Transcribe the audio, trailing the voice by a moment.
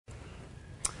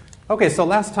Okay, so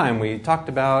last time we talked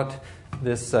about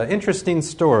this interesting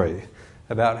story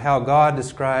about how God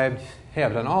described, hey,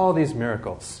 I've done all these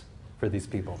miracles for these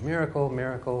people. Miracle,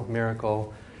 miracle,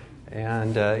 miracle.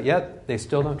 And yet they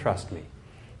still don't trust me.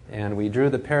 And we drew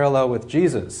the parallel with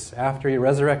Jesus after he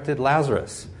resurrected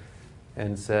Lazarus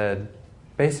and said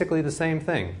basically the same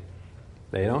thing.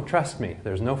 They don't trust me.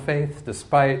 There's no faith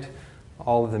despite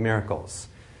all of the miracles.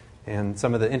 And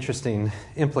some of the interesting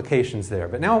implications there.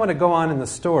 But now I want to go on in the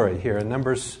story here in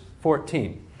Numbers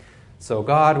 14. So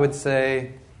God would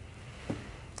say,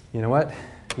 you know what,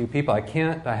 you people, I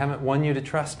haven't won you to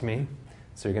trust me,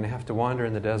 so you're going to have to wander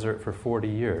in the desert for 40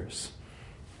 years.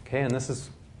 Okay, and this is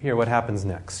here what happens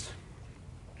next.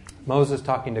 Moses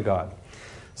talking to God.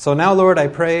 So now, Lord, I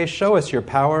pray, show us your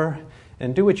power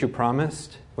and do what you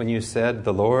promised when you said,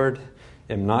 the Lord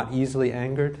am not easily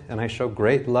angered, and I show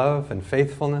great love and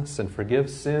faithfulness and forgive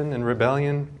sin and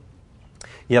rebellion.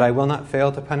 Yet I will not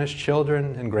fail to punish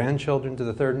children and grandchildren to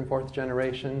the third and fourth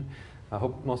generation. I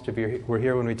hope most of you were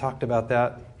here when we talked about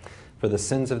that, for the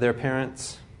sins of their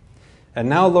parents. And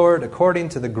now, Lord, according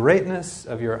to the greatness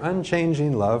of your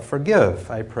unchanging love,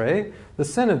 forgive, I pray, the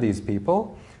sin of these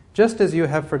people, just as you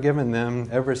have forgiven them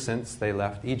ever since they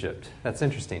left Egypt. That's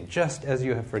interesting. Just as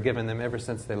you have forgiven them ever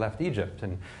since they left Egypt.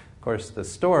 And of course, the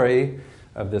story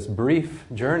of this brief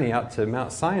journey out to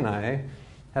Mount Sinai,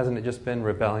 hasn't it just been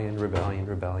rebellion, rebellion,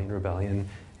 rebellion, rebellion?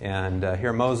 And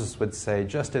here Moses would say,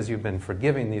 just as you've been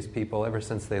forgiving these people ever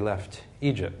since they left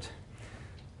Egypt.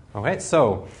 All right,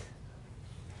 so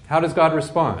how does God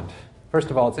respond?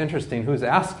 First of all, it's interesting who's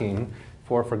asking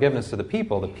for forgiveness of the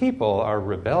people. The people are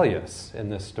rebellious in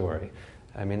this story.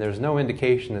 I mean, there's no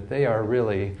indication that they are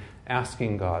really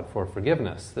asking God for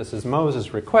forgiveness. This is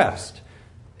Moses' request.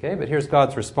 Okay, but here's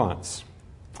God's response.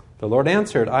 The Lord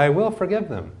answered, I will forgive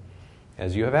them,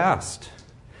 as you have asked.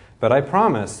 But I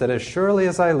promise that as surely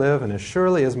as I live and as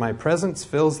surely as my presence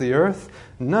fills the earth,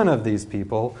 none of these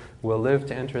people will live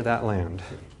to enter that land.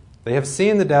 They have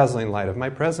seen the dazzling light of my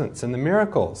presence and the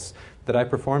miracles that I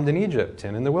performed in Egypt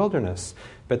and in the wilderness.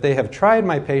 But they have tried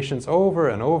my patience over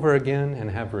and over again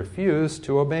and have refused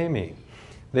to obey me.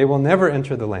 They will never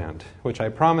enter the land, which I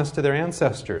promised to their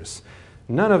ancestors.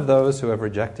 None of those who have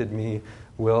rejected me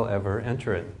will ever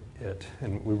enter it.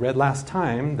 And we read last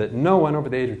time that no one over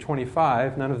the age of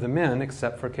 25, none of the men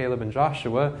except for Caleb and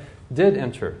Joshua, did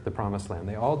enter the promised land.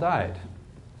 They all died.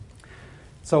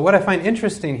 So what I find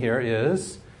interesting here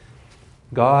is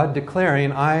God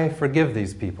declaring, I forgive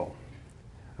these people.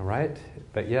 All right?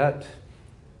 But yet,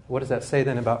 what does that say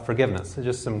then about forgiveness?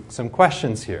 Just some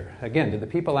questions here. Again, did the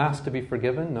people ask to be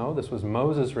forgiven? No, this was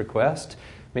Moses' request.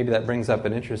 Maybe that brings up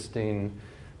an interesting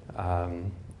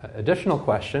additional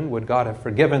question. Would God have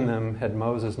forgiven them had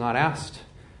Moses not asked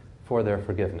for their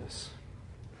forgiveness?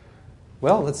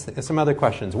 Well, let's some other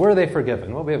questions. Were they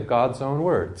forgiven? Well, we have God's own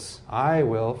words. I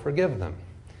will forgive them.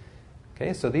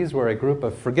 Okay, so these were a group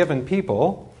of forgiven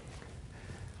people.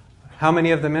 How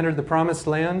many of them entered the promised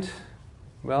land?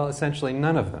 Well, essentially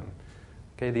none of them.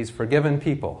 Okay, these forgiven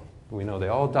people, we know they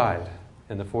all died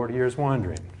in the 40 years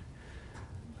wandering.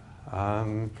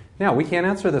 Now, we can't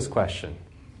answer this question,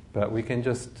 but we can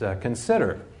just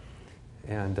consider.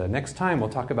 And next time we'll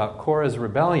talk about Korah's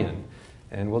rebellion,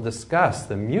 and we'll discuss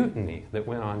the mutiny that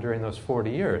went on during those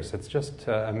 40 years. It's just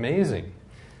amazing.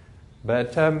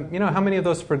 But, how many of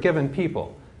those forgiven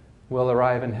people will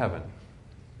arrive in heaven?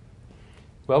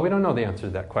 Well, we don't know the answer to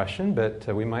that question, but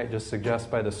we might just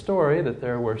suggest by the story that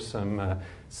there were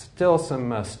still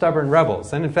some stubborn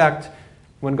rebels. And in fact,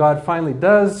 when God finally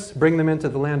does bring them into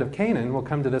the land of Canaan, we'll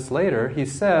come to this later, he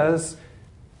says,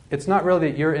 it's not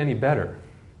really that you're any better,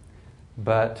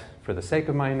 but for the sake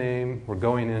of my name, we're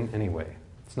going in anyway.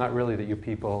 It's not really that you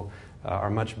people are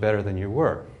much better than you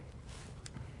were.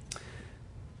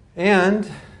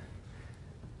 And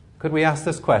could we ask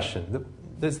this question?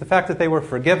 Does the fact that they were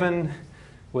forgiven,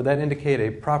 would that indicate a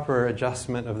proper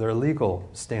adjustment of their legal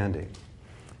standing?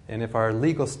 And if our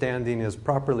legal standing is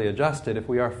properly adjusted, if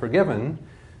we are forgiven,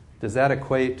 does that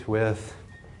equate with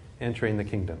entering the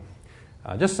kingdom?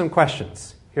 Just some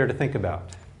questions here to think about.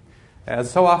 As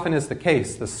so often is the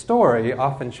case, the story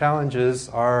often challenges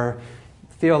our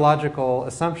theological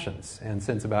assumptions. And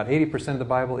since about 80% of the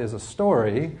Bible is a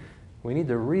story, we need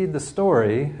to read the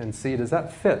story and see, does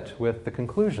that fit with the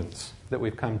conclusions that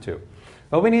we've come to?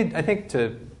 Well, we need, I think,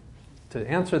 to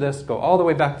answer this, go all the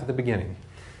way back to the beginning.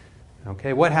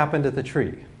 Okay, what happened at the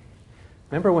tree?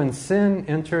 Remember when sin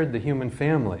entered the human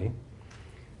family,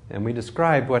 and we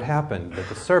described what happened, that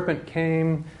the serpent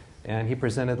came and he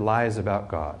presented lies about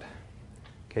God.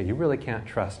 Okay, you really can't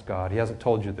trust God. He hasn't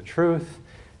told you the truth,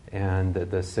 And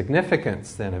the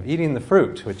significance then of eating the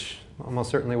fruit, which almost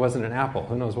certainly wasn't an apple,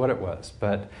 who knows what it was,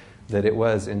 but that it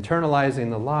was internalizing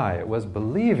the lie. It was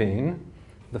believing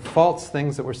the false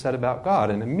things that were said about God.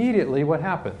 And immediately what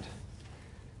happened?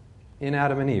 In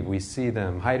Adam and Eve, we see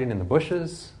them hiding in the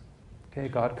bushes. Okay,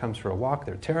 God comes for a walk.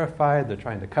 They're terrified. They're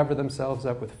trying to cover themselves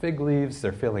up with fig leaves.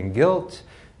 They're feeling guilt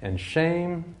and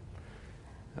shame.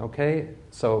 Okay,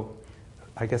 so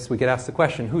I guess we could ask the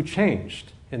question, who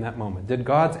changed in that moment? Did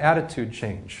God's attitude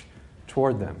change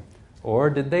toward them? Or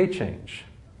did they change?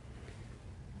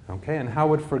 Okay, and how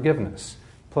would forgiveness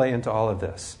play into all of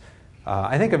this?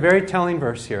 I think a very telling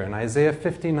verse here in Isaiah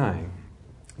 59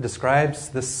 describes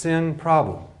the sin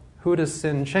problem. Who does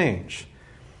sin change?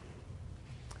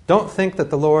 Don't think that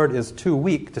the Lord is too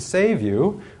weak to save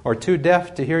you or too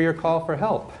deaf to hear your call for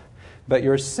help. But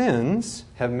your sins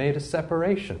have made a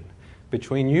separation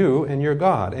between you and your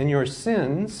God, and your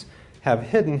sins have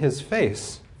hidden his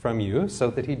face from you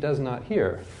so that he does not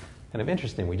hear. Kind of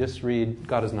interesting. We just read,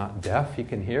 God is not deaf, he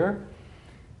can hear.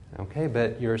 Okay,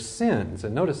 but your sins,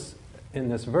 and notice in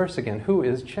this verse again, who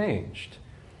is changed?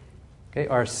 Okay,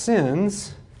 our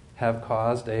sins have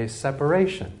caused a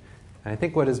separation. And I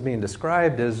think what is being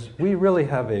described is we really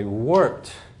have a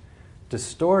warped,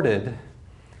 distorted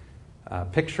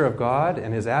picture of God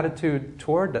and his attitude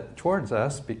towards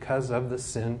us because of the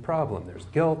sin problem. There's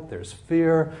guilt, there's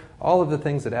fear, all of the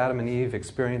things that Adam and Eve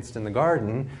experienced in the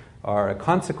garden are a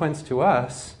consequence to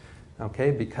us, okay,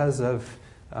 because of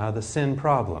the sin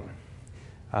problem.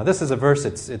 This is a verse,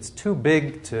 it's too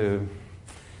big to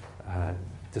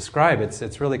describe.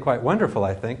 It's really quite wonderful,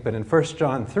 I think. But in 1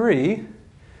 John 3,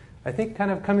 I think kind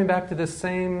of coming back to this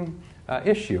same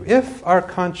issue. If our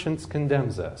conscience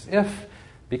condemns us, if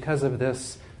because of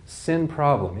this sin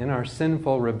problem, in our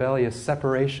sinful, rebellious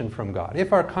separation from God,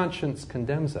 if our conscience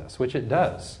condemns us, which it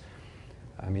does,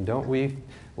 I mean, don't we,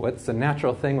 what's the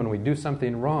natural thing when we do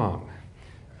something wrong?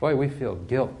 Boy, we feel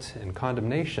guilt and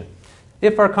condemnation.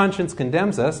 If our conscience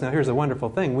condemns us, now here's a wonderful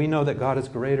thing, we know that God is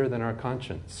greater than our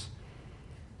conscience.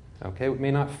 Okay, we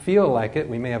may not feel like it,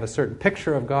 we may have a certain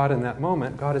picture of God in that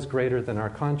moment, God is greater than our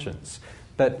conscience.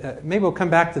 But maybe we'll come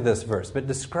back to this verse, but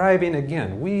describing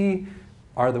again, we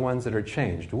are the ones that are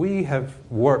changed. We have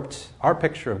warped our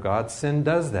picture of God. Sin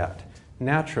does that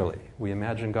naturally. We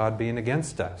imagine God being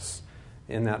against us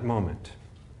in that moment.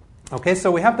 Okay,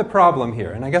 so we have the problem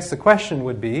here, and I guess the question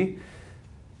would be,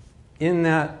 in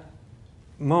that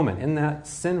moment, in that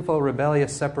sinful,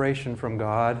 rebellious separation from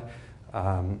God,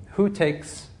 who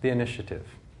takes the initiative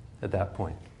at that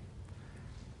point?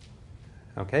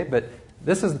 Okay, but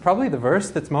this is probably the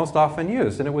verse that's most often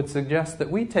used, and it would suggest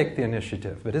that we take the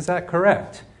initiative. But is that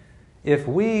correct? If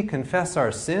we confess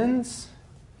our sins,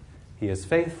 he is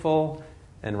faithful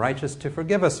and righteous to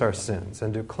forgive us our sins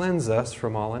and to cleanse us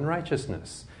from all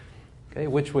unrighteousness. Okay,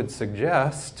 which would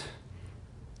suggest,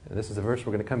 and this is a verse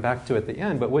we're going to come back to at the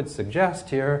end, but would suggest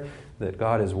here that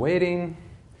God is waiting.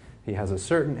 He has a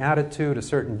certain attitude, a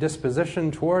certain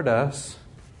disposition toward us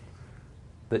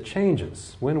that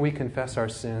changes. When we confess our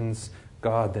sins,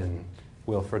 God then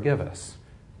will forgive us.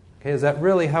 Okay, is that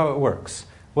really how it works?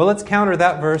 Well, let's counter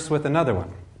that verse with another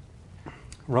one.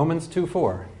 Romans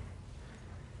 2:4,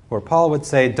 where Paul would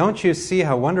say, "Don't you see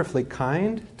how wonderfully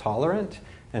kind, tolerant,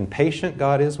 and patient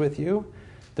God is with you?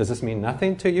 Does this mean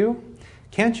nothing to you?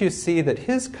 Can't you see that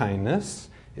his kindness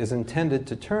is intended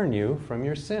to turn you from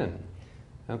your sin?"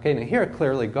 Okay, now here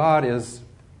clearly God is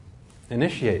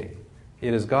initiating.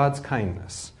 It is God's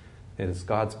kindness. It is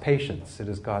God's patience. It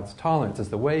is God's tolerance. It's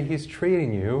the way he's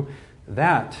treating you.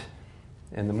 That,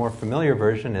 in the more familiar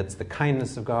version, it's the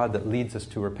kindness of God that leads us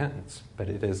to repentance. But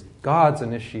it is God's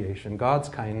initiation, God's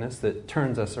kindness that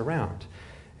turns us around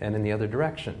and in the other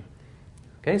direction.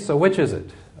 Okay, so which is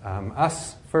it?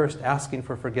 Us first asking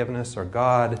for forgiveness, or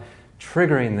God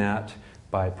triggering that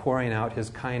by pouring out his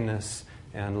kindness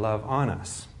and love on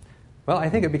us? Well, I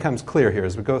think it becomes clear here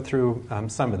as we go through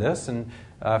some of this. And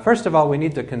first of all, we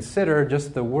need to consider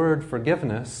just the word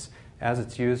forgiveness as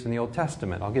it's used in the Old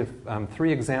Testament. I'll give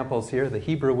 3 examples here. The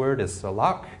Hebrew word is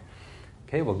salak.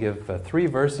 Okay, we'll give 3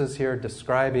 verses here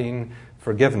describing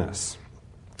forgiveness.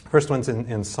 First one's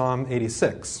in Psalm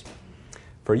 86.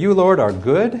 "For you, Lord, are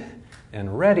good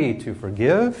and ready to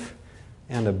forgive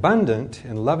and abundant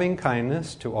in loving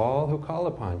kindness to all who call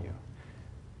upon you."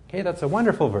 Okay, that's a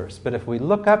wonderful verse. But if we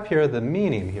look up here, the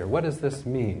meaning here, what does this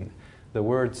mean? The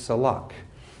word salak.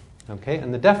 Okay,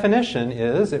 and the definition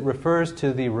is it refers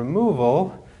to the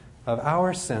removal of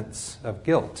our sense of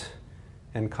guilt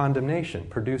and condemnation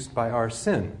produced by our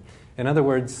sin. In other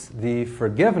words, the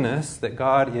forgiveness that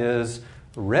God is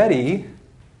ready,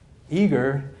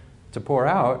 eager to pour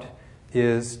out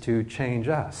is to change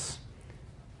us.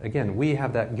 Again, we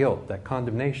have that guilt, that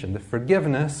condemnation. The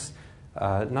forgiveness,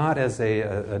 not as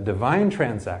a divine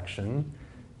transaction,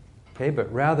 okay,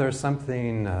 but rather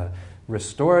something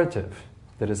restorative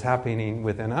that is happening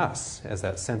within us as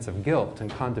that sense of guilt and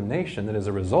condemnation that as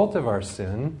a result of our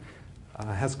sin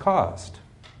has caused.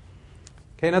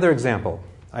 Okay, another example,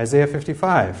 Isaiah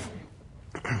 55.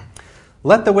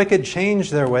 Let the wicked change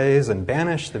their ways and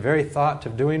banish the very thought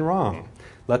of doing wrong.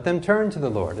 Let them turn to the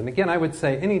Lord. And again, I would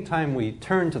say anytime we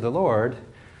turn to the Lord,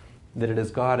 that it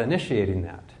is God initiating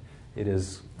that. It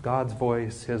is God's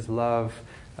voice, His love,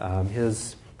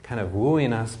 His kind of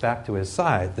wooing us back to His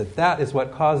side, that is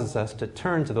what causes us to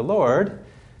turn to the Lord.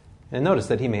 And notice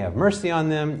that He may have mercy on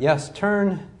them. Yes,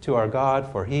 turn to our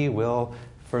God, for He will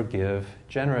forgive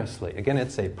generously. Again,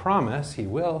 it's a promise. He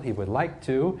would like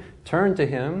to turn to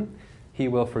Him. He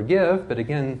will forgive. But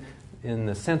again, in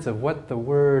the sense of what the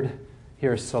word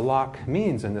here, salak,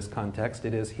 means in this context,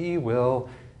 it is He will,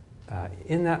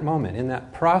 in that moment, in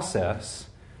that process,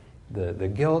 the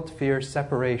guilt, fear,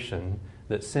 separation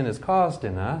that sin has caused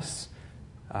in us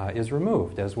is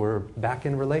removed as we're back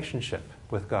in relationship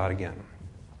with God again.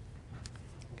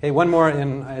 Okay, one more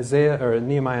in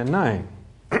Nehemiah 9.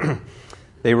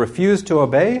 They refused to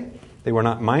obey. They were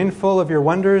not mindful of your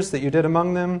wonders that you did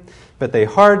among them, but they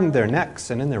hardened their necks,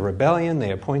 and in their rebellion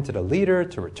they appointed a leader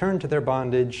to return to their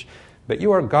bondage. But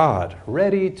you are God,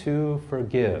 ready to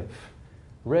forgive,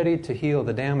 ready to heal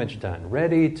the damage done,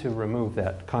 ready to remove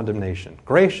that condemnation,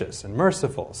 gracious and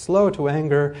merciful, slow to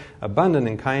anger, abundant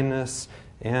in kindness,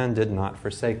 and did not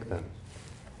forsake them.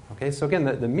 Okay, so again,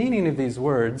 the meaning of these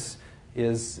words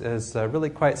is really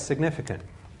quite significant.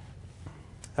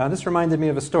 This reminded me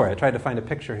of a story. I tried to find a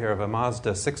picture here of a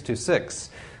Mazda 626,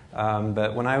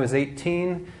 but when I was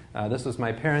 18, this was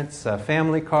my parents'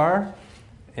 family car,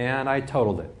 and I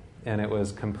totaled it. And it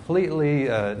was completely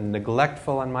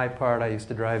neglectful on my part. I used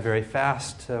to drive very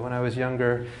fast when I was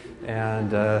younger,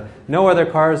 and no other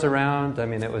cars around. I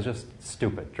mean, it was just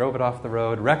stupid. Drove it off the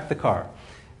road, wrecked the car.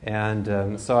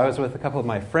 And so I was with a couple of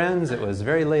my friends. It was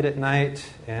very late at night,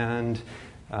 and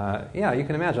you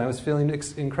can imagine, I was feeling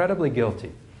incredibly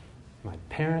guilty. My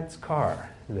parents' car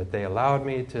that they allowed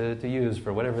me to use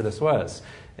for whatever this was.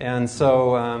 And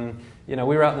so, we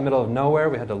were out in the middle of nowhere.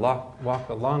 We had to walk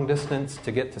a long distance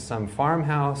to get to some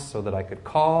farmhouse so that I could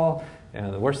call.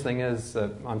 And the worst thing is,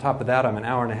 on top of that, I'm an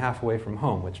hour and a half away from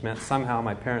home, which meant somehow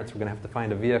my parents were going to have to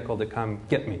find a vehicle to come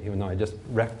get me, even though I just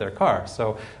wrecked their car.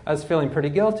 So I was feeling pretty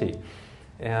guilty.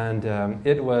 And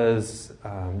it was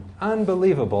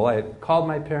unbelievable. I called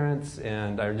my parents,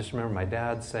 and I just remember my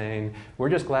dad saying, "We're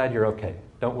just glad you're okay.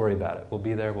 Don't worry about it. We'll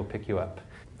be there. We'll pick you up."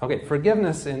 Okay,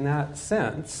 forgiveness in that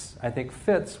sense, I think,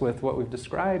 fits with what we've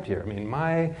described here. I mean,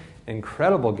 my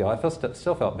incredible guilt, I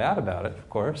still felt bad about it, of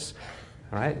course,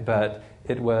 all right? But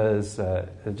it was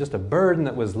just a burden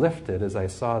that was lifted as I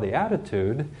saw the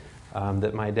attitude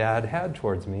that my dad had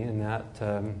towards me in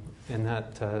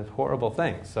that horrible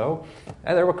thing. So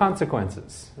there were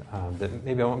consequences that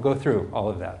maybe I won't go through all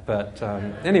of that. But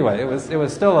anyway, it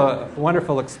was still a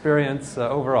wonderful experience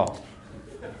overall.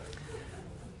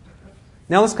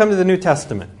 Now let's come to the New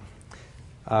Testament.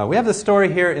 We have the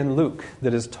story here in Luke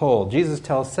that is told. Jesus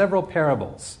tells several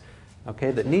parables,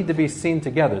 okay, that need to be seen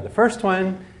together. The first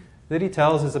one that he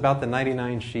tells is about the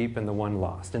 99 sheep and the one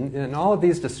lost. And all of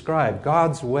these describe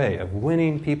God's way of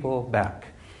winning people back.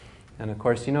 And of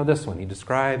course, you know this one. He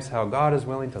describes how God is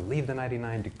willing to leave the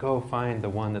 99 to go find the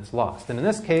one that's lost. And in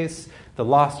this case, the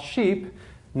lost sheep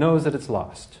knows that it's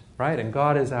lost, right? And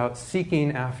God is out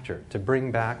seeking after to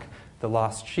bring back the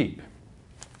lost sheep.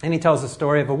 And he tells the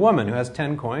story of a woman who has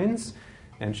 10 coins,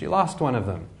 and she lost one of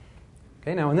them.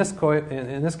 Okay, now in this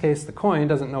case, the coin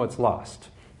doesn't know it's lost.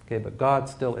 Okay, but God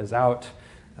still is out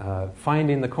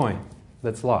finding the coin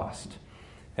that's lost.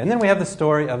 And then we have the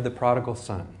story of the prodigal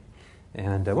son.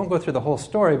 And I won't go through the whole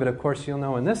story, but of course you'll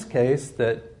know in this case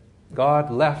that God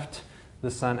left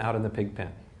the son out in the pig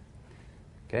pen.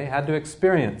 Okay, had to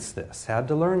experience this, had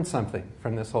to learn something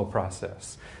from this whole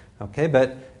process. Okay,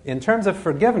 but in terms of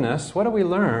forgiveness, what do we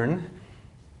learn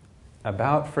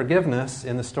about forgiveness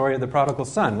in the story of the prodigal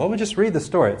son? Well, we just read the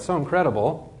story. It's so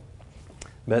incredible.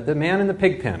 But the man in the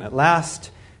pig pen at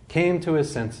last came to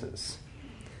his senses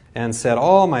and said,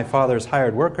 "All my father's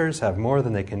hired workers have more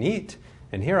than they can eat,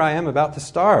 and here I am about to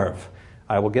starve.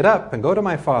 I will get up and go to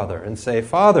my father and say,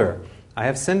 'Father, I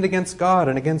have sinned against God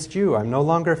and against you. I'm no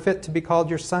longer fit to be called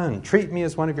your son. Treat me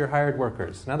as one of your hired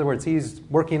workers.'" In other words, he's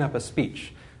working up a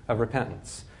speech of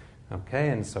repentance. Okay,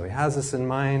 and so he has this in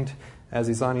mind as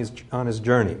he's on his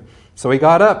journey. So he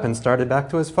got up and started back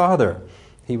to his father.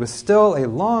 He was still a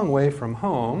long way from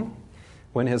home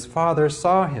when his father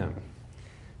saw him.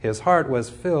 His heart was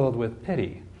filled with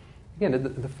pity.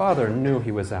 Again, the father knew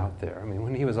he was out there. I mean,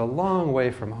 when he was a long way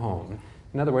from home,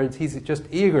 in other words, he's just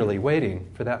eagerly waiting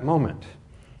for that moment.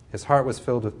 His heart was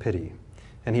filled with pity.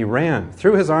 And he ran,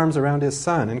 threw his arms around his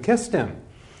son, and kissed him.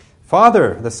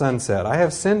 "Father," the son said, "I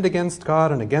have sinned against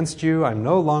God and against you. I'm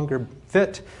no longer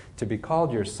fit to be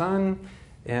called your son."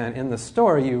 And in the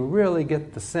story, you really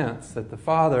get the sense that the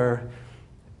father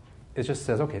just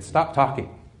says, okay, stop talking.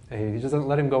 And he just doesn't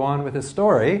let him go on with his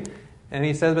story. And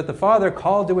he says, but the father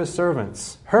called to his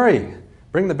servants, "Hurry,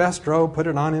 bring the best robe, put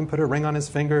it on him, put a ring on his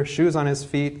finger, shoes on his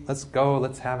feet. Let's go,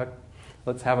 let's have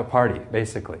a party,"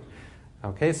 basically.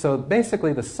 Okay, so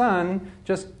basically the son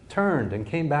just turned and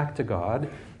came back to God,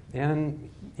 and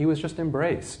he was just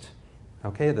embraced.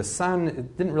 Okay, the son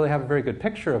didn't really have a very good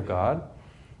picture of God.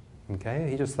 Okay,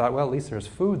 he just thought, well, at least there's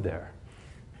food there.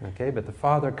 Okay, but the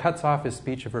father cuts off his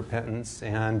speech of repentance,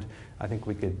 and I think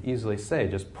we could easily say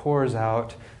just pours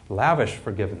out lavish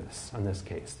forgiveness in this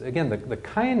case. Again, the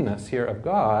kindness here of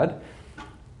God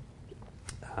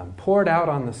poured out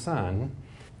on the son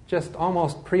just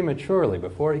almost prematurely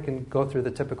before he can go through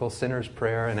the typical sinner's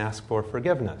prayer and ask for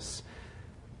forgiveness.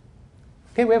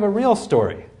 Okay, we have a real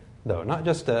story, though, not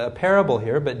just a parable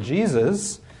here, but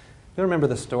Jesus. You remember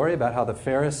the story about how the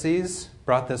Pharisees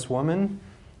brought this woman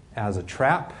as a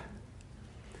trap,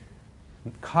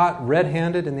 caught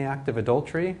red-handed in the act of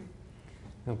adultery.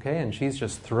 Okay, and she's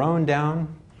just thrown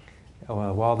down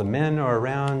while the men are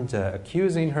around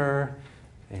accusing her.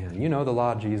 And you know the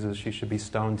law of Jesus, she should be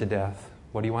stoned to death.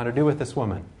 What do you want to do with this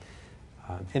woman?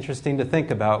 Interesting to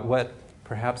think about what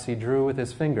perhaps he drew with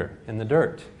his finger in the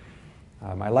dirt.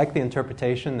 I like the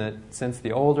interpretation that since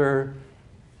the older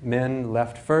men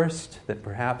left first, that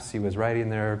perhaps he was writing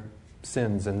their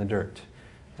sins in the dirt.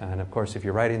 And of course, if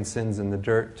you're writing sins in the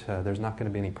dirt, there's not going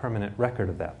to be any permanent record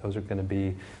of that. Those are going to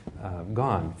be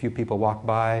gone. A few people walk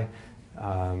by.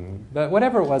 But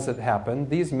whatever it was that happened,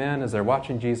 these men, as they're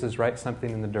watching Jesus write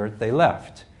something in the dirt, they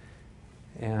left.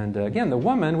 And again, the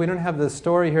woman, we don't have the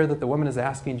story here that the woman is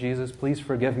asking Jesus, "Please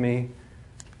forgive me."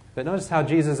 But notice how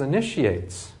Jesus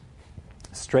initiates.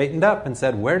 Straightened up and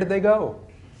said, "Where did they go?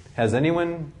 Has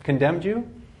anyone condemned you?"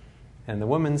 And the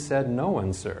woman said, "No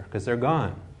one, sir," because they're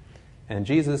gone. And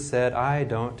Jesus said, "I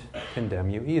don't condemn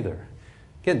you either."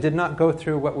 Again, did not go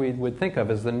through what we would think of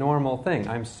as the normal thing.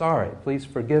 "I'm sorry, please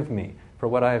forgive me for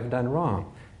what I have done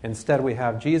wrong." Instead, we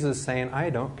have Jesus saying, "I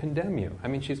don't condemn you." I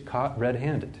mean, she's caught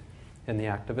red-handed in the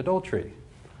act of adultery.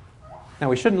 Now,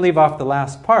 we shouldn't leave off the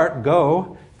last part,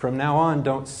 "Go, from now on,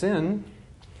 don't sin."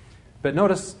 But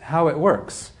notice how it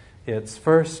works. It's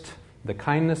first the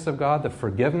kindness of God, the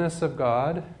forgiveness of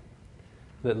God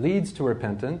that leads to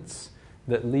repentance,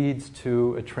 that leads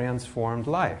to a transformed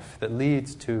life, that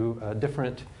leads to a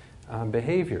different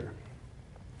behavior.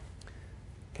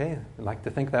 Okay, I'd like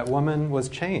to think that woman was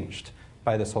changed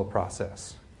by this whole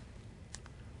process.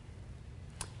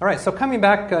 All right, so coming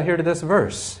back here to this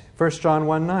verse, 1 John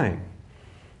 1:9.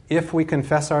 "If we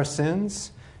confess our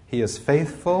sins, he is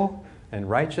faithful and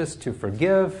righteous to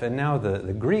forgive." And now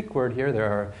the Greek word here,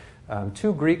 there are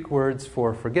two Greek words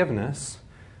for forgiveness.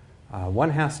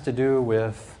 One has to do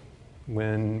with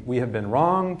when we have been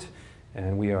wronged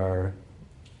and we are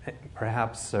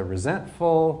perhaps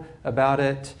resentful about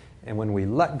it, and when we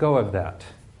let go of that.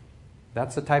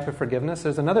 That's a type of forgiveness.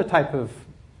 There's another type of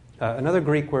another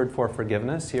Greek word for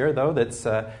forgiveness here, though, that's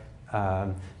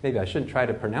maybe I shouldn't try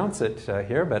to pronounce it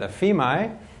here, but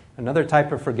aphemi, another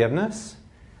type of forgiveness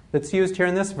that's used here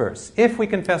in this verse. "If we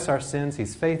confess our sins,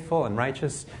 he's faithful and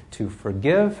righteous to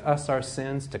forgive us our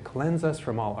sins, to cleanse us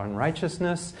from all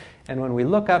unrighteousness." And when we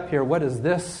look up here, what is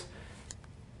this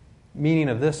meaning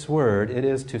of this word? It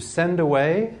is to send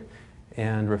away,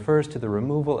 and refers to the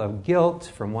removal of guilt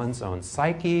from one's own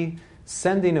psyche,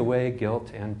 sending away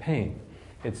guilt and pain.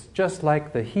 It's just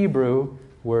like the Hebrew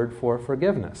word for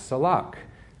forgiveness, salak,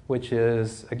 which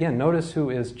is, again, notice who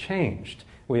is changed.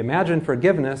 We imagine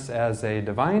forgiveness as a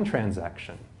divine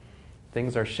transaction.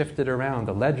 Things are shifted around,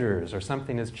 the ledgers, or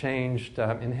something is changed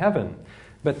in heaven.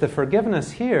 But the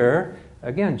forgiveness here,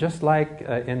 again, just like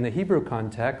in the Hebrew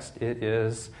context, it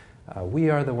is we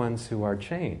are the ones who are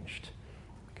changed.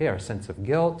 Okay, our sense of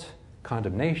guilt,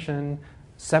 condemnation,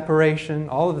 separation,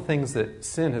 all of the things that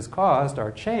sin has caused are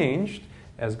changed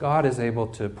as God is able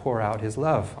to pour out his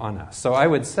love on us. So I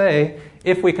would say,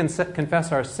 if we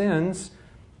confess our sins,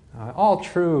 all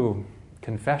true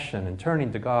confession and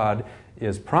turning to God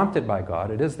is prompted by God.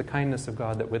 It is the kindness of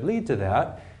God that would lead to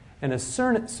that. And as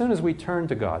soon as we turn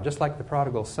to God, just like the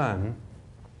prodigal son,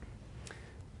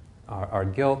 our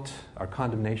guilt, our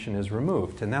condemnation is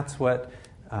removed. And that's what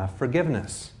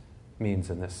forgiveness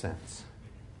means in this sense.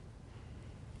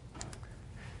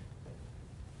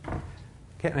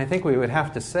 Okay, and I think we would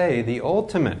have to say the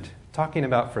ultimate, talking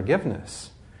about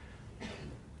forgiveness,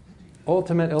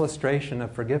 ultimate illustration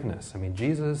of forgiveness. I mean,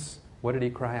 Jesus, what did he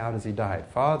cry out as he died?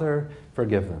 Father,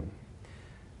 forgive them.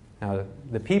 Now,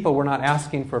 the people were not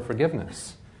asking for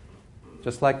forgiveness.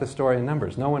 Just like the story in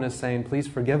Numbers. No one is saying, please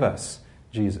forgive us,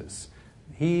 Jesus.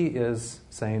 He is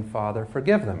saying, Father,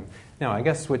 forgive them. Now, I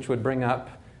guess which would bring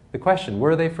up the question,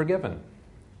 were they forgiven?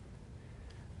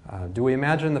 Do we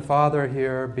imagine the Father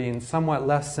here being somewhat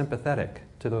less sympathetic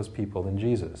to those people than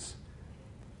Jesus?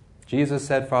 Jesus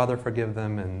said, Father, forgive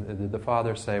them, and did the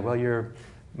Father say, well, you're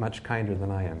much kinder than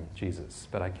I am, Jesus,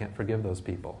 but I can't forgive those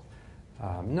people?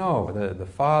 No, the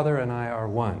Father and I are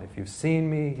one. If you've seen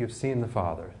me, you've seen the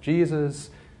Father. Jesus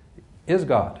is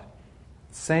God,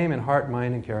 same in heart,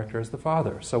 mind, and character as the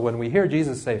Father. So when we hear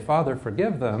Jesus say, Father,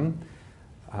 forgive them,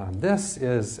 this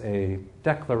is a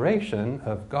declaration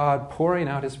of God pouring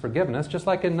out his forgiveness, just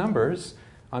like in Numbers,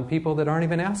 on people that aren't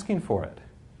even asking for it.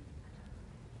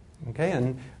 Okay,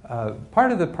 and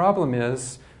part of the problem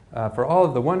is, for all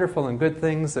of the wonderful and good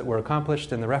things that were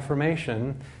accomplished in the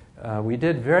Reformation, we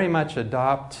did very much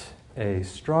adopt a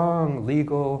strong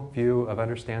legal view of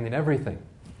understanding everything.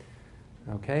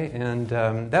 Okay, and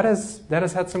that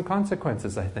has had some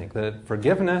consequences, I think. That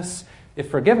forgiveness, if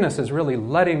forgiveness is really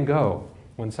letting go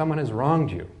when someone has wronged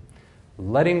you,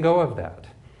 letting go of that.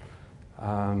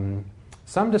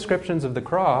 Some descriptions of the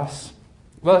cross,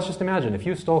 well, let's just imagine, if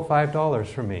you stole $5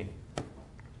 from me,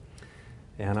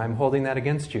 and I'm holding that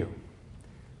against you,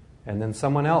 and then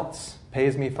someone else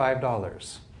pays me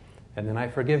 $5, and then I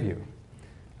forgive you.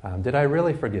 Did I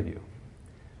really forgive you?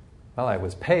 Well, I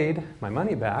was paid my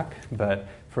money back, but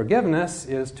forgiveness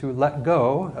is to let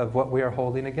go of what we are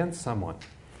holding against someone.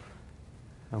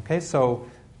 Okay, so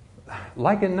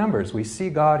like in Numbers, we see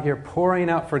God here pouring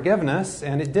out forgiveness,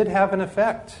 and it did have an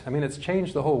effect. I mean, it's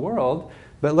changed the whole world,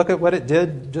 but look at what it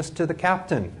did just to the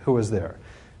captain who was there.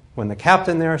 When the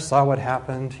captain there saw what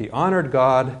happened, he honored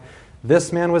God.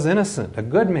 This man was innocent, a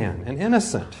good man, and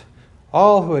innocent.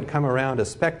 All who had come around as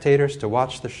spectators to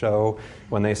watch the show,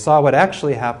 when they saw what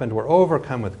actually happened, were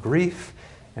overcome with grief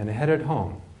and headed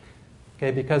home.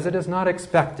 Okay, because it is not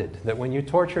expected that when you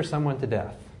torture someone to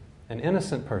death, an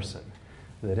innocent person,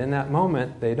 that in that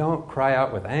moment they don't cry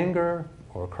out with anger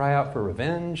or cry out for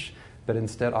revenge, but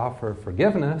instead offer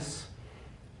forgiveness.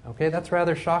 Okay, that's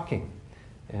rather shocking.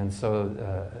 And so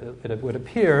it would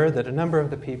appear that a number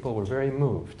of the people were very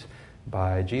moved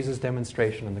by Jesus'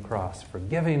 demonstration on the cross,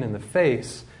 forgiving in the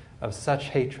face of such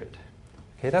hatred.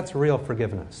 Okay, that's real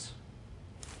forgiveness.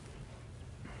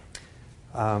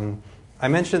 I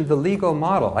mentioned the legal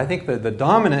model. I think that the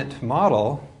dominant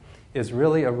model is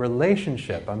really a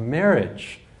relationship, a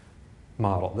marriage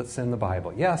model that's in the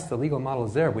Bible. Yes, the legal model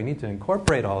is there. We need to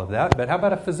incorporate all of that, but how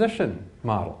about a physician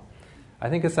model? I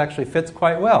think this actually fits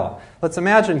quite well. Let's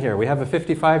imagine here, we have a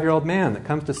 55-year-old man that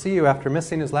comes to see you after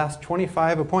missing his last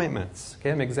 25 appointments.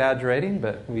 Okay, I'm exaggerating,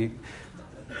 but we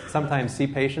sometimes see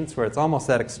patients where it's almost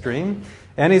that extreme.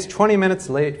 And he's 20 minutes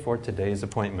late for today's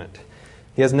appointment.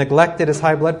 He has neglected his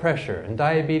high blood pressure and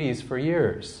diabetes for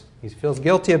years. He feels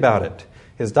guilty about it.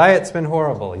 His diet's been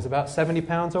horrible. He's about 70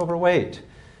 pounds overweight.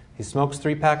 He smokes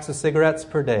 3 packs of cigarettes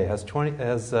per day. Has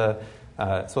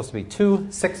supposed to be 2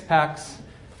 6-packs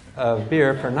of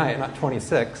beer per night, not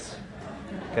 26.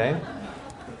 Okay?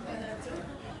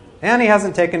 And he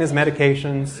hasn't taken his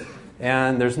medications,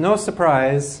 and there's no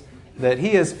surprise that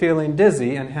he is feeling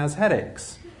dizzy and has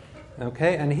headaches.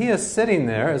 Okay? And he is sitting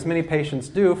there, as many patients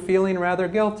do, feeling rather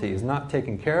guilty. He's not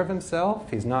taking care of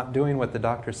himself. He's not doing what the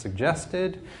doctor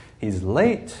suggested. He's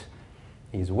late.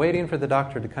 He's waiting for the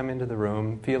doctor to come into the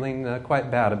room, feeling quite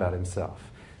bad about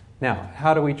himself. Now,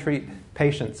 how do we treat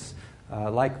patients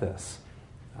like this?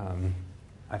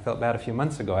 I felt bad a few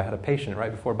months ago. I had a patient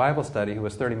right before Bible study who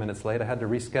was 30 minutes late. I had to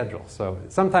reschedule. So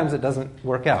sometimes it doesn't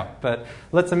work out. But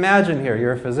let's imagine here,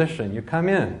 you're a physician. You come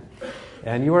in,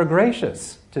 and you are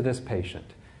gracious to this patient.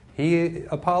 He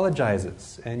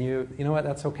apologizes, and you know what,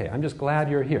 that's okay. I'm just glad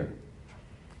you're here.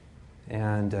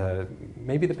 And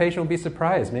maybe the patient will be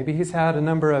surprised. Maybe he's had a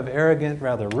number of arrogant,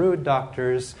 rather rude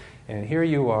doctors, and here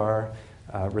you are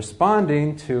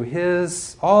responding to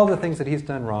all the things that he's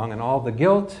done wrong and all the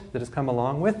guilt that has come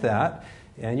along with that.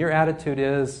 And your attitude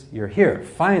is, you're here,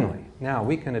 finally. Now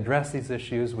we can address these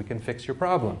issues. We can fix your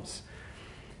problems.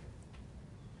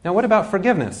 Now what about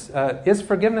forgiveness? Is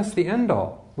forgiveness the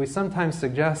end-all? We sometimes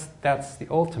suggest that's the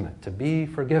ultimate, to be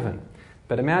forgiven.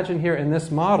 But imagine here in this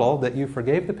model that you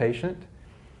forgave the patient.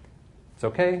 It's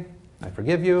okay, I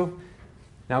forgive you,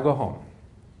 now go home.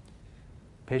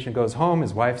 Patient goes home,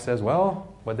 his wife says,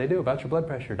 well, what'd they do about your blood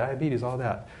pressure, diabetes, all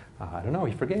that? I don't know,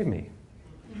 he forgave me.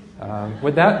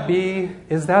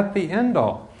 Is that the end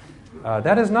all?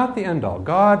 That is not the end all.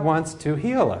 God wants to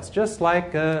heal us, just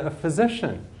like a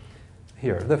physician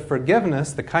here. The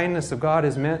forgiveness, the kindness of God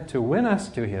is meant to win us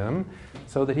to Him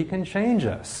so that He can change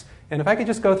us. And if I could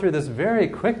just go through this very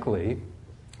quickly,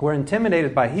 we're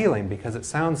intimidated by healing because it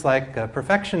sounds like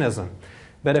perfectionism.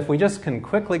 But if we just can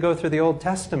quickly go through the Old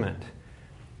Testament,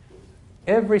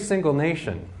 every single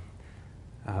nation,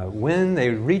 when they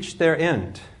reached their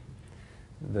end,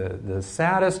 the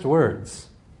saddest words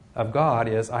of God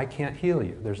is, I can't heal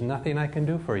you. There's nothing I can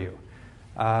do for you.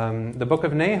 The book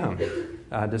of Nahum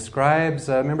describes,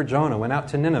 remember Jonah went out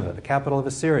to Nineveh, the capital of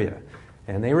Assyria,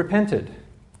 and they repented.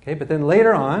 Okay, but then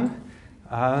later on,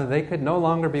 they could no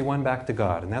longer be won back to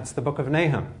God, and that's the book of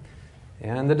Nahum.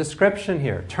 And the description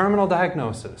here, terminal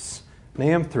diagnosis,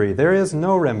 Nahum 3, there is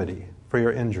no remedy for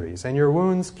your injuries, and your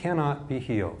wounds cannot be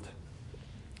healed.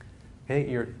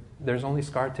 Okay, there's only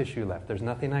scar tissue left. There's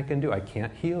nothing I can do. I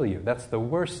can't heal you. That's the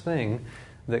worst thing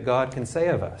that God can say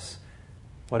of us.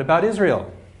 What about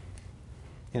Israel?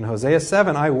 In Hosea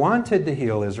 7, I wanted to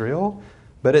heal Israel,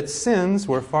 but its sins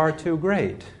were far too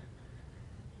great.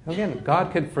 Again,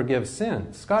 God could forgive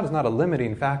sins. God is not a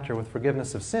limiting factor with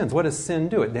forgiveness of sins. What does sin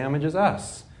do? It damages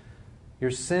us.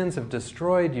 Your sins have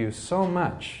destroyed you so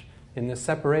much in this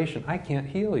separation. I can't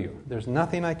heal you. There's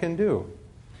nothing I can do.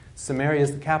 Samaria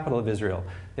is the capital of Israel.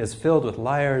 It is filled with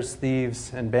liars,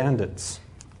 thieves, and bandits.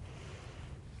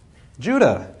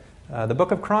 Judah, the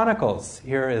book of Chronicles,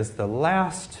 here is the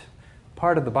last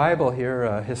part of the Bible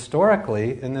here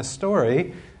historically in this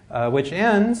story, which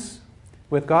ends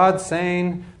with God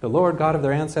saying, the Lord God of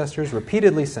their ancestors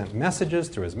repeatedly sent messages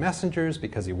through His messengers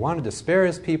because He wanted to spare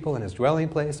His people in His dwelling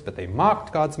place, but they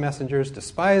mocked God's messengers,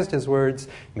 despised His words,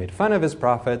 made fun of His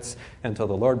prophets, until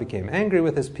the Lord became angry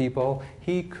with His people.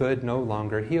 He could no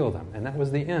longer heal them. And that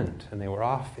was the end. And they were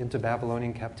off into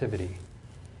Babylonian captivity.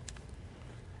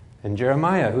 And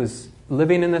Jeremiah, who's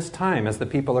living in this time as the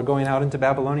people are going out into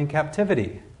Babylonian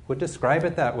captivity, would describe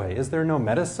it that way. Is there no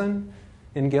medicine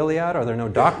in Gilead? Are there no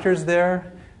doctors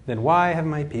there? Then why have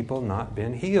my people not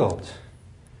been healed?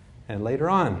 And later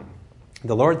on,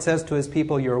 the Lord says to His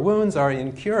people, your wounds are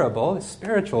incurable,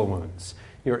 spiritual wounds.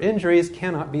 Your injuries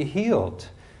cannot be healed.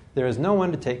 There is no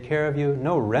one to take care of you,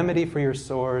 no remedy for your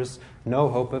sores, no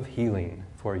hope of healing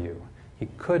for you. He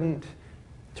couldn't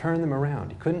turn them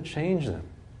around. He couldn't change them.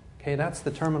 Okay, that's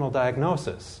the terminal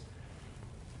diagnosis.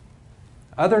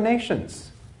 Other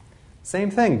nations,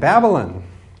 same thing. Babylon.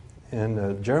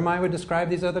 And Jeremiah would describe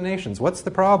these other nations. What's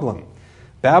the problem?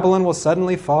 Babylon will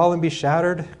suddenly fall and be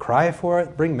shattered. Cry for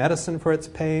it. Bring medicine for its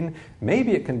pain.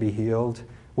 Maybe it can be healed.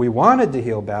 We wanted to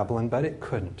heal Babylon, but it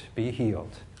couldn't be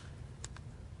healed.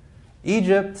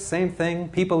 Egypt, same thing.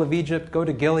 People of Egypt go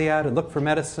to Gilead and look for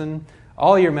medicine.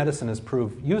 All your medicine has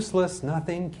proved useless.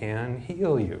 Nothing can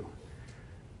heal you.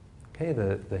 Okay,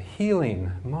 the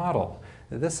healing model.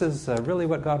 This is really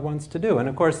what God wants to do. And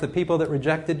of course, the people that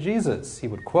rejected Jesus, He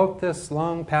would quote this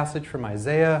long passage from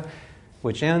Isaiah,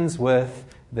 which ends with,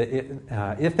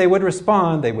 if they would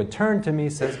respond, they would turn to me,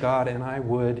 says God, and I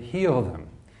would heal them.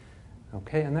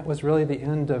 Okay, and that was really the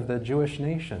end of the Jewish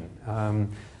nation.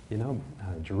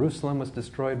 Jerusalem was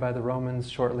destroyed by the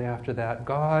Romans shortly after that.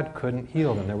 God couldn't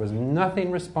heal them. There was nothing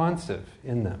responsive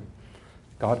in them.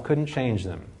 God couldn't change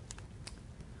them.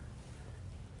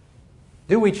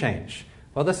 Do we change?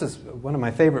 Well, this is one of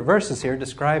my favorite verses here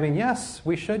describing, yes,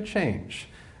 we should change.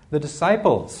 The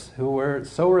disciples who were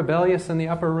so rebellious in the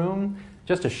upper room,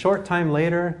 just a short time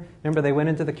later, remember they went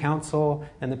into the council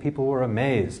and the people were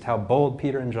amazed how bold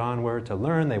Peter and John were to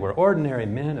learn. They were ordinary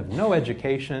men of no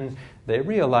education. They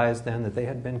realized then that they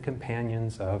had been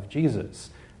companions of Jesus.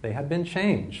 They had been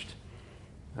changed.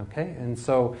 Okay, and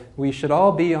so we should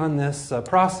all be on this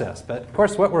process. But of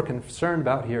course what we're concerned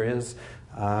about here is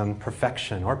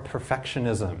perfection or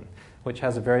perfectionism, which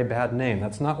has a very bad name.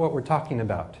 That's not what we're talking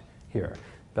about here.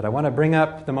 But I want to bring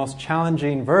up the most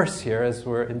challenging verse here as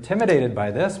we're intimidated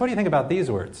by this. What do you think about these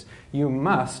words? You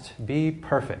must be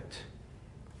perfect,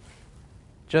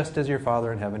 just as your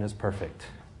Father in heaven is perfect.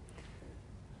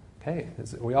 Okay,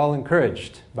 are we all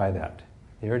encouraged by that?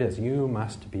 Here it is. You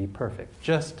must be perfect,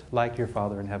 just like your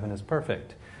Father in heaven is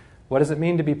perfect. What does it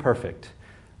mean to be perfect?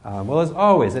 Well, as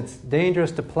always, it's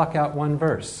dangerous to pluck out one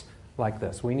verse like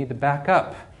this. We need to back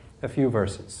up a few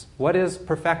verses. What is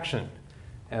perfection?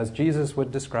 As Jesus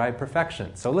would describe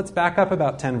perfection. So let's back up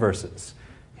about 10 verses.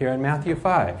 Here in Matthew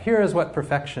 5, here is what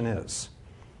perfection is.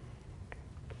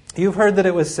 You've heard that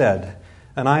it was said,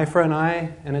 an eye for an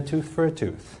eye and a tooth for a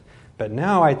tooth. But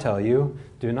now I tell you,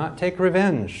 do not take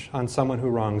revenge on someone who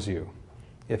wrongs you.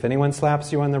 If anyone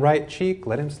slaps you on the right cheek,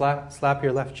 let him slap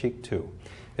your left cheek too.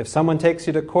 If someone takes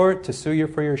you to court to sue you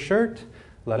for your shirt,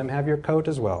 let him have your coat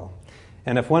as well.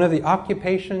 And if one of the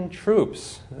occupation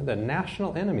troops, the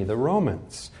national enemy, the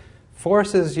Romans,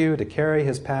 forces you to carry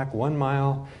his pack 1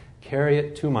 mile, carry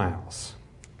it 2 miles.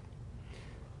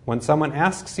 When someone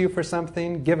asks you for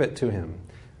something, give it to him.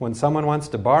 When someone wants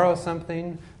to borrow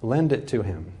something, lend it to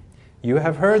him. You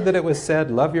have heard that it was said,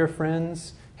 love your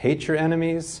friends, hate your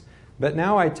enemies. But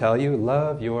now I tell you,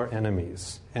 love your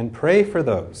enemies, and pray for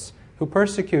those who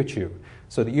persecute you,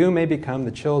 so that you may become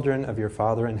the children of your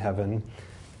Father in heaven.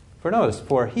 For notice,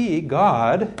 for he,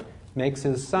 God, makes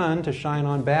his sun to shine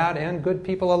on bad and good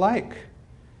people alike,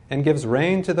 and gives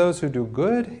rain to those who do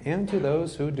good and to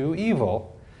those who do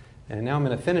evil. And now I'm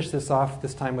going to finish this off,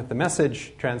 this time with the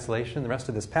Message translation, the rest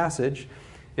of this passage.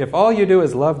 If all you do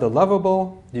is love the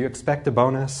lovable, do you expect a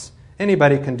bonus?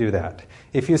 Anybody can do that.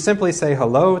 If you simply say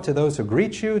hello to those who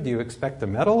greet you, do you expect a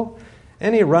medal?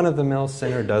 Any run-of-the-mill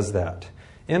sinner does that.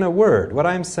 In a word, what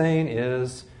I'm saying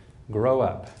is grow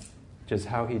up, which is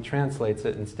how he translates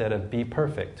it instead of be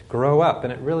perfect. Grow up,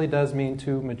 and it really does mean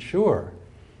to mature,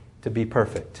 to be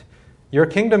perfect. You're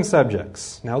kingdom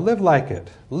subjects. Now live like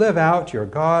it. Live out your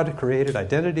God-created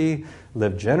identity.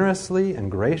 Live generously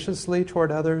and graciously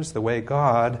toward others the way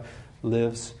God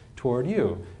lives toward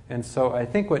you. And so I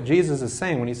think what Jesus is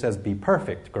saying when he says be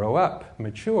perfect, grow up,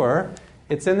 mature,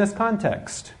 it's in this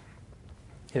context.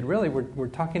 We're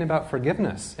talking about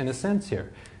forgiveness in a sense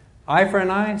here. Eye for an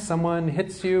eye, someone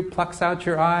hits you, plucks out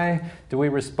your eye. Do we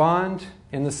respond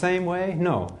in the same way?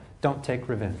 No, don't take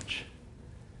revenge.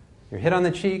 You're hit on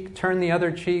the cheek, turn the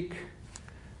other cheek.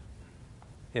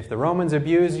 If the Romans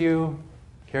abuse you,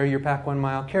 carry your pack 1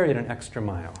 mile, carry it an extra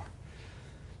mile.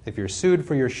 If you're sued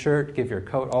for your shirt, give your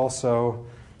coat also.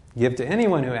 Give to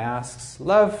anyone who asks.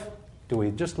 Love, do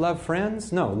we just love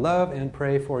friends? No, love and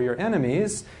pray for your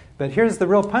enemies. But here's the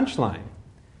real punchline.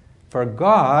 For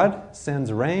God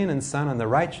sends rain and sun on the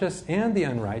righteous and the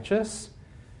unrighteous.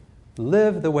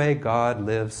 Live the way God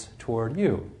lives toward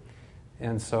you.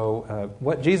 And so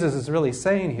what Jesus is really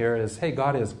saying here is, hey,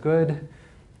 God is good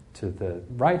to the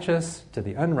righteous, to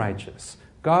the unrighteous.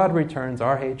 God returns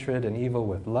our hatred and evil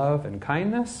with love and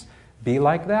kindness. Be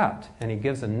like that. And he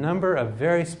gives a number of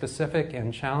very specific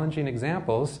and challenging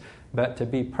examples. But to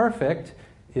be perfect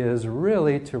is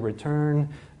really to return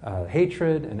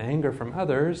hatred and anger from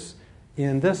others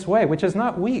in this way, which is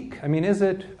not weak. I mean, is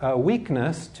it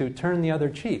weakness to turn the other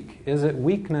cheek? Is it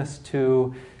weakness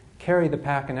to carry the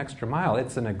pack an extra mile?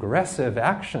 It's an aggressive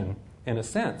action in a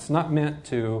sense, not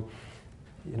meant as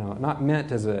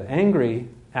an angry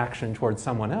action towards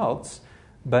someone else,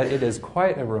 but it is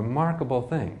quite a remarkable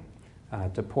thing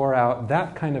to pour out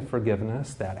that kind of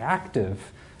forgiveness, that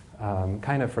active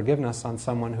kind of forgiveness on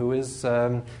someone who is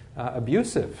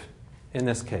abusive in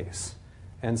this case.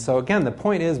 And so again, the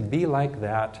point is be like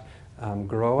that,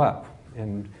 grow up.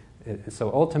 And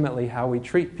so ultimately how we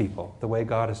treat people, the way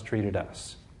God has treated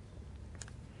us.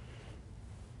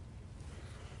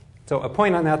 So a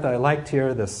point on that I liked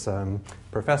here, this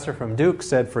professor from Duke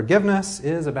said, forgiveness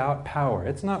is about power.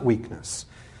 It's not weakness.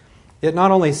 It not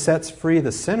only sets free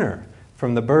the sinner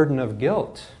from the burden of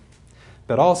guilt,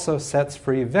 but also sets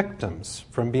free victims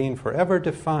from being forever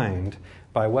defined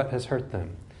by what has hurt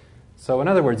them. So in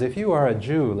other words, if you are a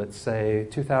Jew, let's say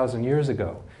 2,000 years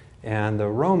ago, and the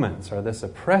Romans are this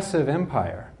oppressive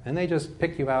empire, and they just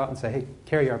pick you out and say, hey,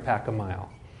 carry our pack a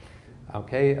mile.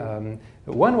 Okay,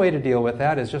 one way to deal with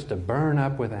that is just to burn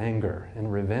up with anger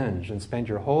and revenge and spend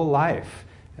your whole life,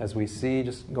 as we see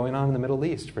just going on in the Middle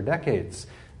East for decades,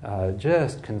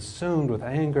 just consumed with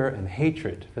anger and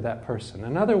hatred for that person.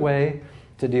 Another way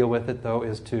to deal with it, though,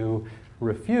 is to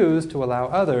refuse to allow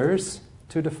others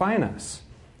to define us.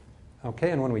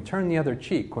 Okay, and when we turn the other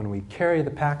cheek, when we carry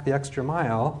the pack the extra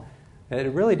mile,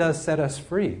 it really does set us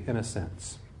free, in a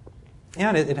sense.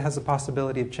 And it has the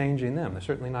possibility of changing them. They're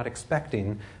certainly not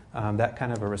expecting that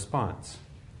kind of a response.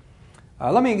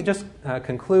 Let me just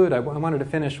conclude. I wanted to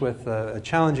finish with a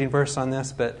challenging verse on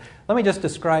this, but let me just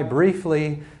describe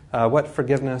briefly what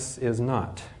forgiveness is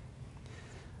not.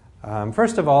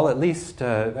 First of all, at least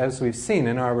as we've seen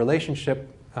in our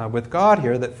relationship with God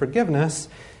here, that forgiveness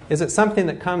is it something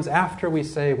that comes after we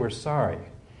say we're sorry.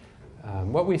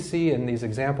 What we see in these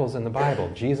examples in the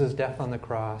Bible, Jesus' death on the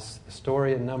cross, the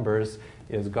story in Numbers,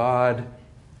 is God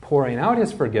pouring out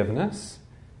his forgiveness,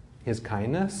 his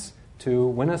kindness, to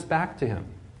win us back to him.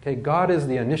 Okay, God is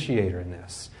the initiator in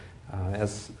this.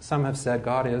 As some have said,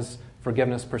 God is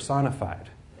forgiveness personified.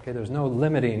 Okay, there's no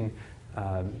limit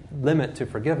to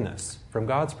forgiveness from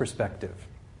God's perspective.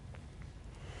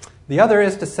 The other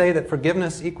is to say that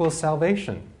forgiveness equals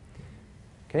salvation.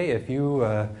 Okay, if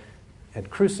you had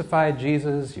crucified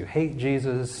Jesus, you hate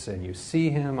Jesus, and you see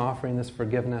him offering this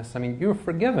forgiveness. I mean, you're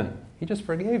forgiven. He just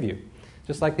forgave you,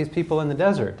 just like these people in the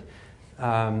desert.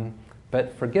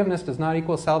 But forgiveness does not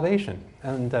equal salvation.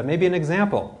 And maybe an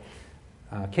example,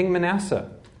 King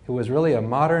Manasseh, who was really a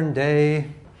modern-day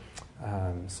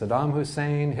Saddam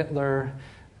Hussein, Hitler,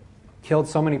 killed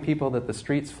so many people that the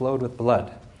streets flowed with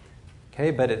blood.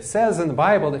 Okay, but it says in the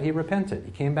Bible that he repented.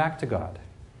 He came back to God.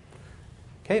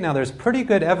 Okay, now there's pretty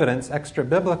good evidence,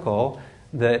 extra-biblical,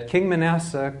 that King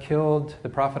Manasseh killed the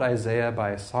prophet Isaiah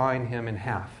by sawing him in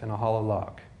half in a hollow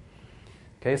log.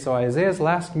 Okay, so Isaiah's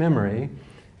last memory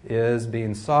is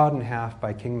being sawed in half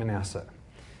by King Manasseh.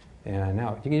 And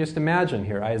now, you can just imagine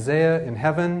here, Isaiah in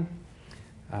heaven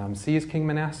sees King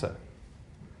Manasseh.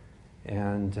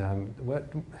 And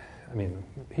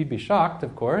he'd be shocked,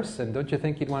 of course, and don't you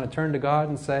think he'd want to turn to God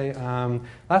and say,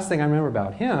 last thing I remember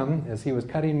about him is he was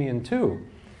cutting me in two.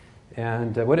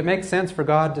 And would it make sense for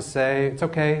God to say, it's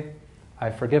okay,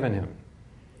 I've forgiven him.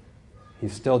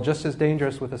 He's still just as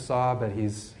dangerous with a saw, but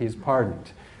he's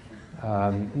pardoned.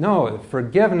 No,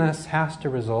 forgiveness has to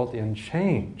result in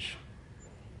change.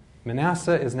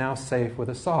 Manasseh is now safe with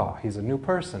a saw. He's a new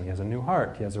person. He has a new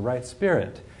heart. He has a right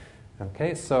spirit.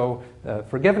 Okay, so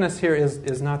forgiveness here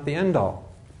is not the end all.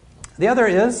 The other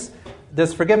is,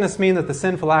 does forgiveness mean that the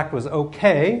sinful act was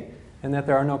okay and that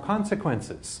there are no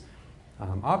consequences?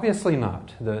 Obviously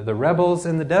not. The rebels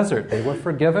in the desert, they were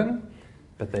forgiven,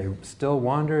 but they still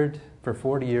wandered for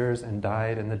 40 years and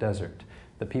died in the desert.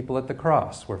 The people at the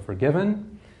cross were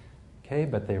forgiven, okay,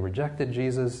 but they rejected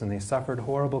Jesus and they suffered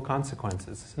horrible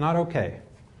consequences. It's not okay.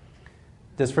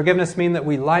 Does forgiveness mean that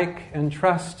we like and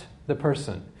trust the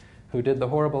person who did the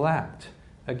horrible act?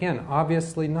 Again,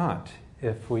 obviously not.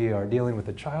 If we are dealing with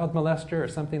a child molester or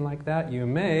something like that, you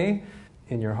may,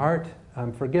 in your heart,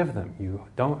 forgive them. You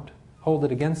don't hold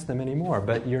it against them anymore,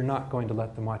 but you're not going to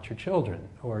let them watch your children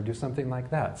or do something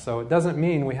like that. So it doesn't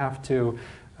mean we have to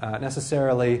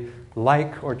necessarily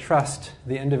like or trust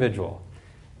the individual.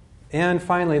 And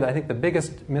finally, I think the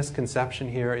biggest misconception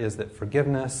here is that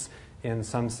forgiveness, in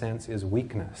some sense, is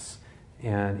weakness.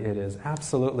 And it is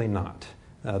absolutely not.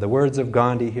 The words of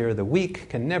Gandhi here, the weak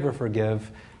can never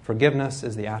forgive. Forgiveness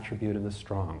is the attribute of the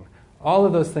strong. All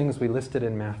of those things we listed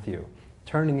in Matthew,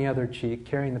 turning the other cheek,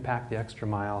 carrying the pack the extra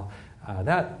mile,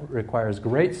 that requires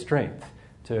great strength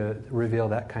to reveal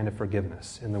that kind of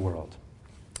forgiveness in the world.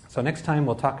 So next time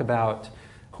we'll talk about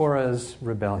Korah's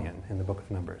rebellion in the book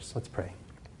of Numbers. Let's pray.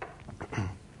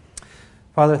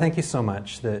 Father, thank you so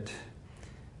much that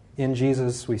in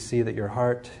Jesus we see that your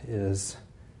heart is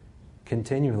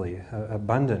continually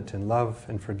abundant in love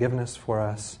and forgiveness for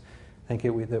us. Thank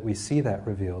you that we see that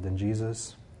revealed in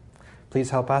Jesus. Please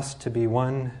help us to be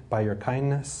won by your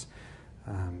kindness,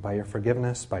 by your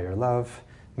forgiveness, by your love.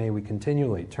 May we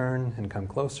continually turn and come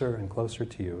closer and closer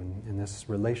to you in this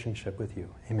relationship with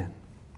you. Amen.